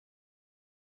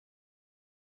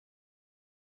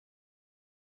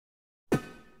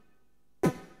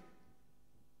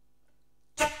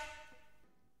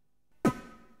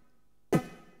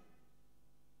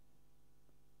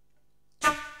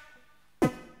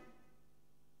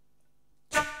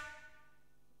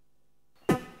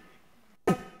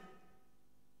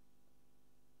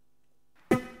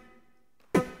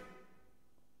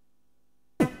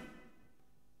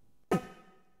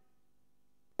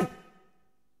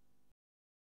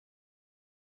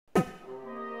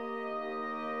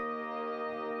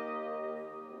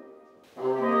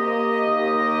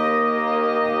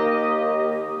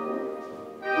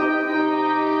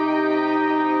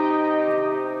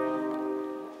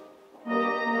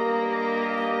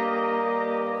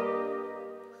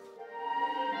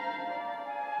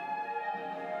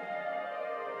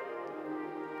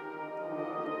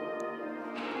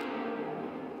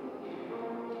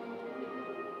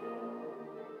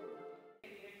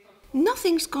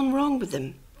Nothing's gone wrong with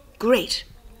them. Great.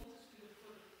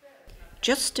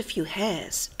 Just a few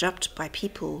hairs dropped by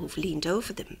people who've leaned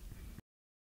over them.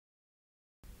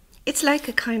 It's like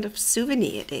a kind of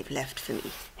souvenir they've left for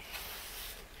me.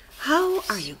 How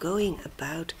are you going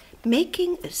about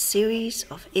making a series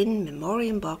of in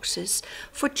memoriam boxes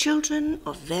for children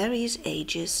of various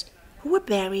ages who were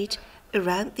buried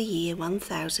around the year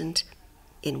 1000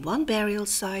 in one burial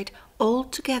site all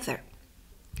together?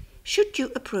 Should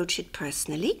you approach it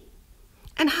personally?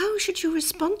 And how should you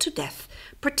respond to death,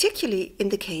 particularly in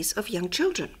the case of young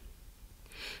children?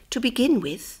 To begin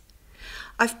with,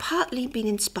 I've partly been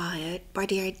inspired by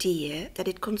the idea that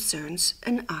it concerns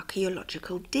an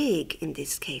archaeological dig in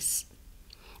this case,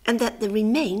 and that the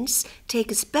remains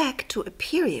take us back to a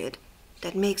period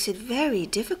that makes it very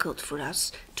difficult for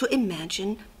us to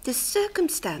imagine the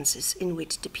circumstances in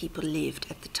which the people lived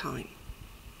at the time.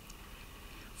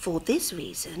 For this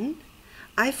reason,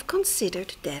 I've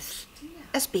considered death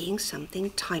as being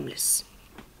something timeless.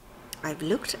 I've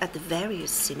looked at the various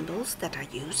symbols that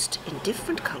are used in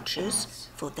different cultures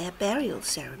for their burial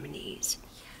ceremonies.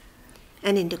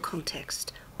 And in the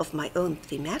context of my own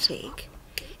thematic,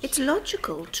 it's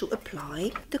logical to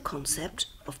apply the concept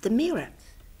of the mirror,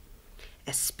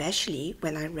 especially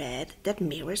when I read that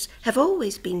mirrors have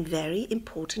always been very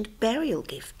important burial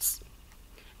gifts.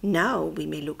 Now we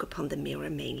may look upon the mirror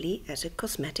mainly as a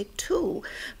cosmetic tool,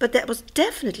 but that was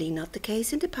definitely not the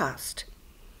case in the past.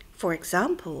 For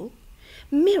example,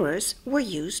 mirrors were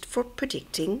used for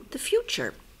predicting the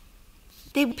future.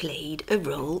 They played a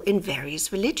role in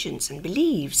various religions and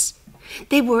beliefs.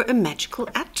 They were a magical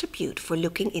attribute for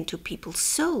looking into people's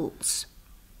souls.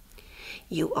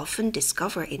 You often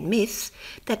discover in myth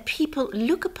that people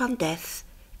look upon death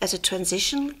as a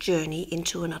transitional journey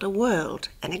into another world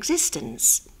and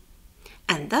existence.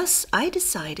 And thus I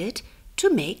decided to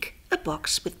make a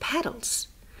box with paddles,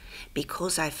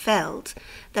 because I felt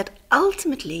that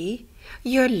ultimately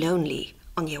you're lonely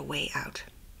on your way out.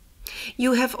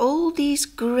 You have all these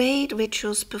great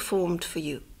rituals performed for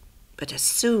you, but as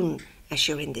soon as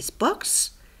you're in this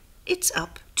box, it's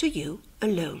up to you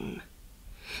alone.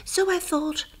 So I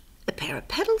thought a pair of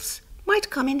paddles might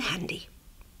come in handy.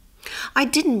 I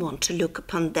didn't want to look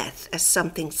upon death as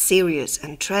something serious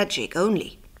and tragic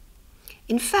only.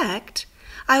 In fact,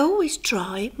 I always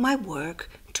try my work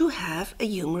to have a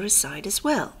humorous side as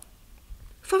well.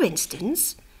 For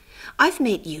instance, I've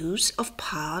made use of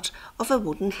part of a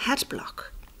wooden head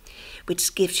block,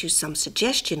 which gives you some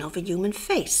suggestion of a human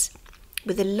face,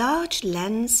 with a large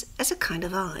lens as a kind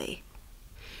of eye.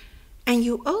 And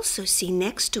you also see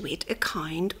next to it a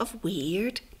kind of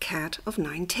weird cat of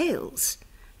 9 tails,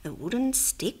 a wooden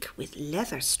stick with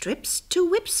leather strips to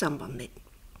whip someone with.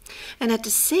 And at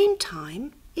the same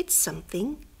time, it's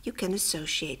something you can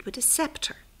associate with a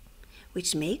scepter,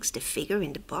 which makes the figure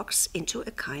in the box into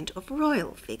a kind of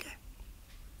royal figure.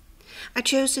 I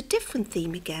chose a different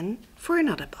theme again for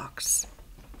another box.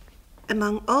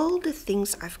 Among all the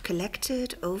things I've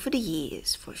collected over the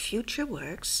years for future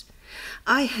works,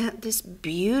 I had this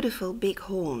beautiful big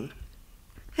horn,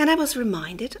 and I was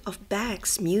reminded of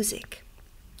Bach's music.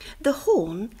 The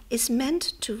horn is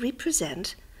meant to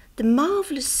represent the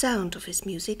marvelous sound of his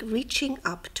music reaching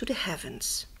up to the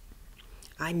heavens.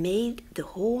 I made the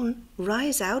horn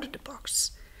rise out of the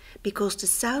box because the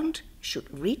sound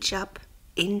should reach up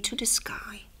into the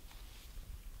sky.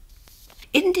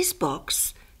 In this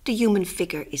box, the human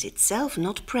figure is itself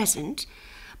not present,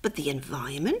 but the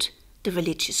environment, the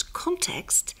religious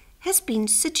context, has been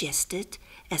suggested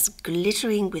as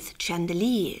glittering with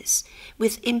chandeliers,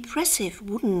 with impressive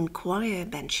wooden choir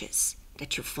benches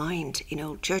that you find in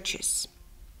old churches.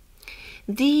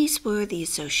 These were the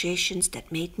associations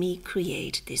that made me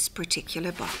create this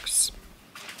particular box.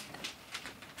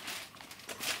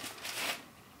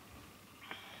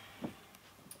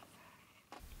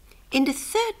 In the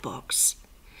third box,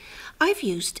 I've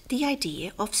used the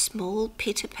idea of small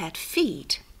pit-a-pat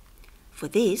feet. For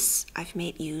this, I've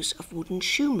made use of wooden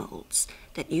shoe molds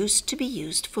that used to be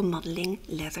used for modeling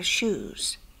leather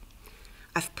shoes.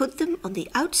 I've put them on the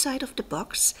outside of the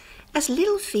box as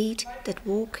little feet that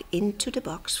walk into the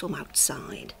box from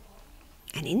outside.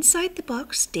 And inside the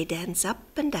box they dance up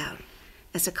and down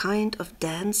as a kind of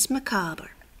dance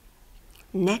macabre.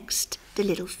 Next, the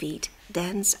little feet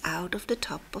dance out of the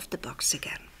top of the box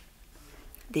again.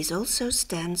 This also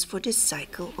stands for the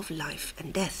cycle of life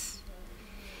and death.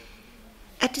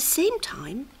 At the same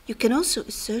time, you can also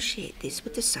associate this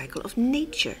with the cycle of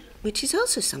nature, which is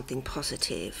also something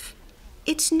positive.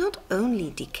 It's not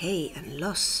only decay and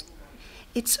loss,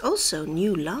 it's also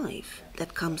new life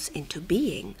that comes into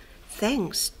being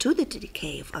thanks to the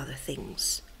decay of other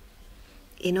things.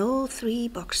 In all 3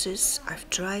 boxes, I've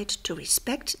tried to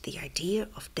respect the idea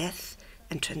of death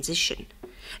and transition,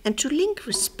 and to link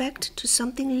respect to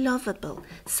something lovable,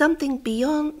 something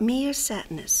beyond mere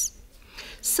sadness,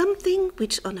 something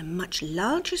which on a much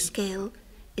larger scale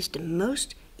is the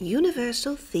most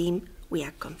universal theme we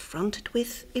are confronted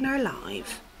with in our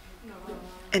life.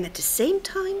 And at the same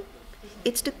time,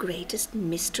 it's the greatest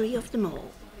mystery of them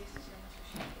all.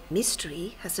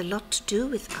 Mystery has a lot to do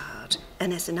with art,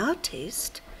 and as an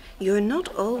artist, you're not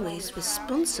always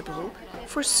responsible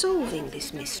for solving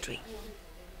this mystery.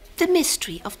 The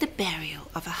mystery of the burial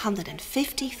of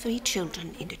 153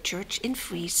 children in the church in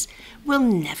Vries will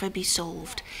never be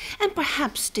solved, and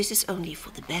perhaps this is only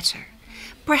for the better.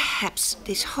 Perhaps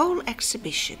this whole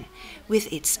exhibition,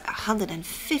 with its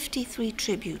 153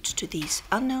 tributes to these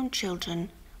unknown children,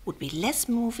 would be less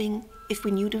moving if we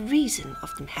knew the reason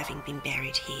of them having been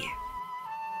buried here.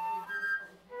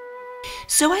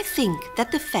 So I think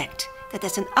that the fact that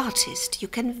as an artist you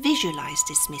can visualize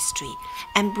this mystery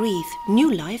and breathe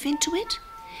new life into it,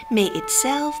 may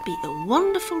itself be a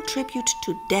wonderful tribute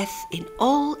to death in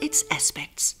all its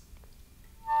aspects.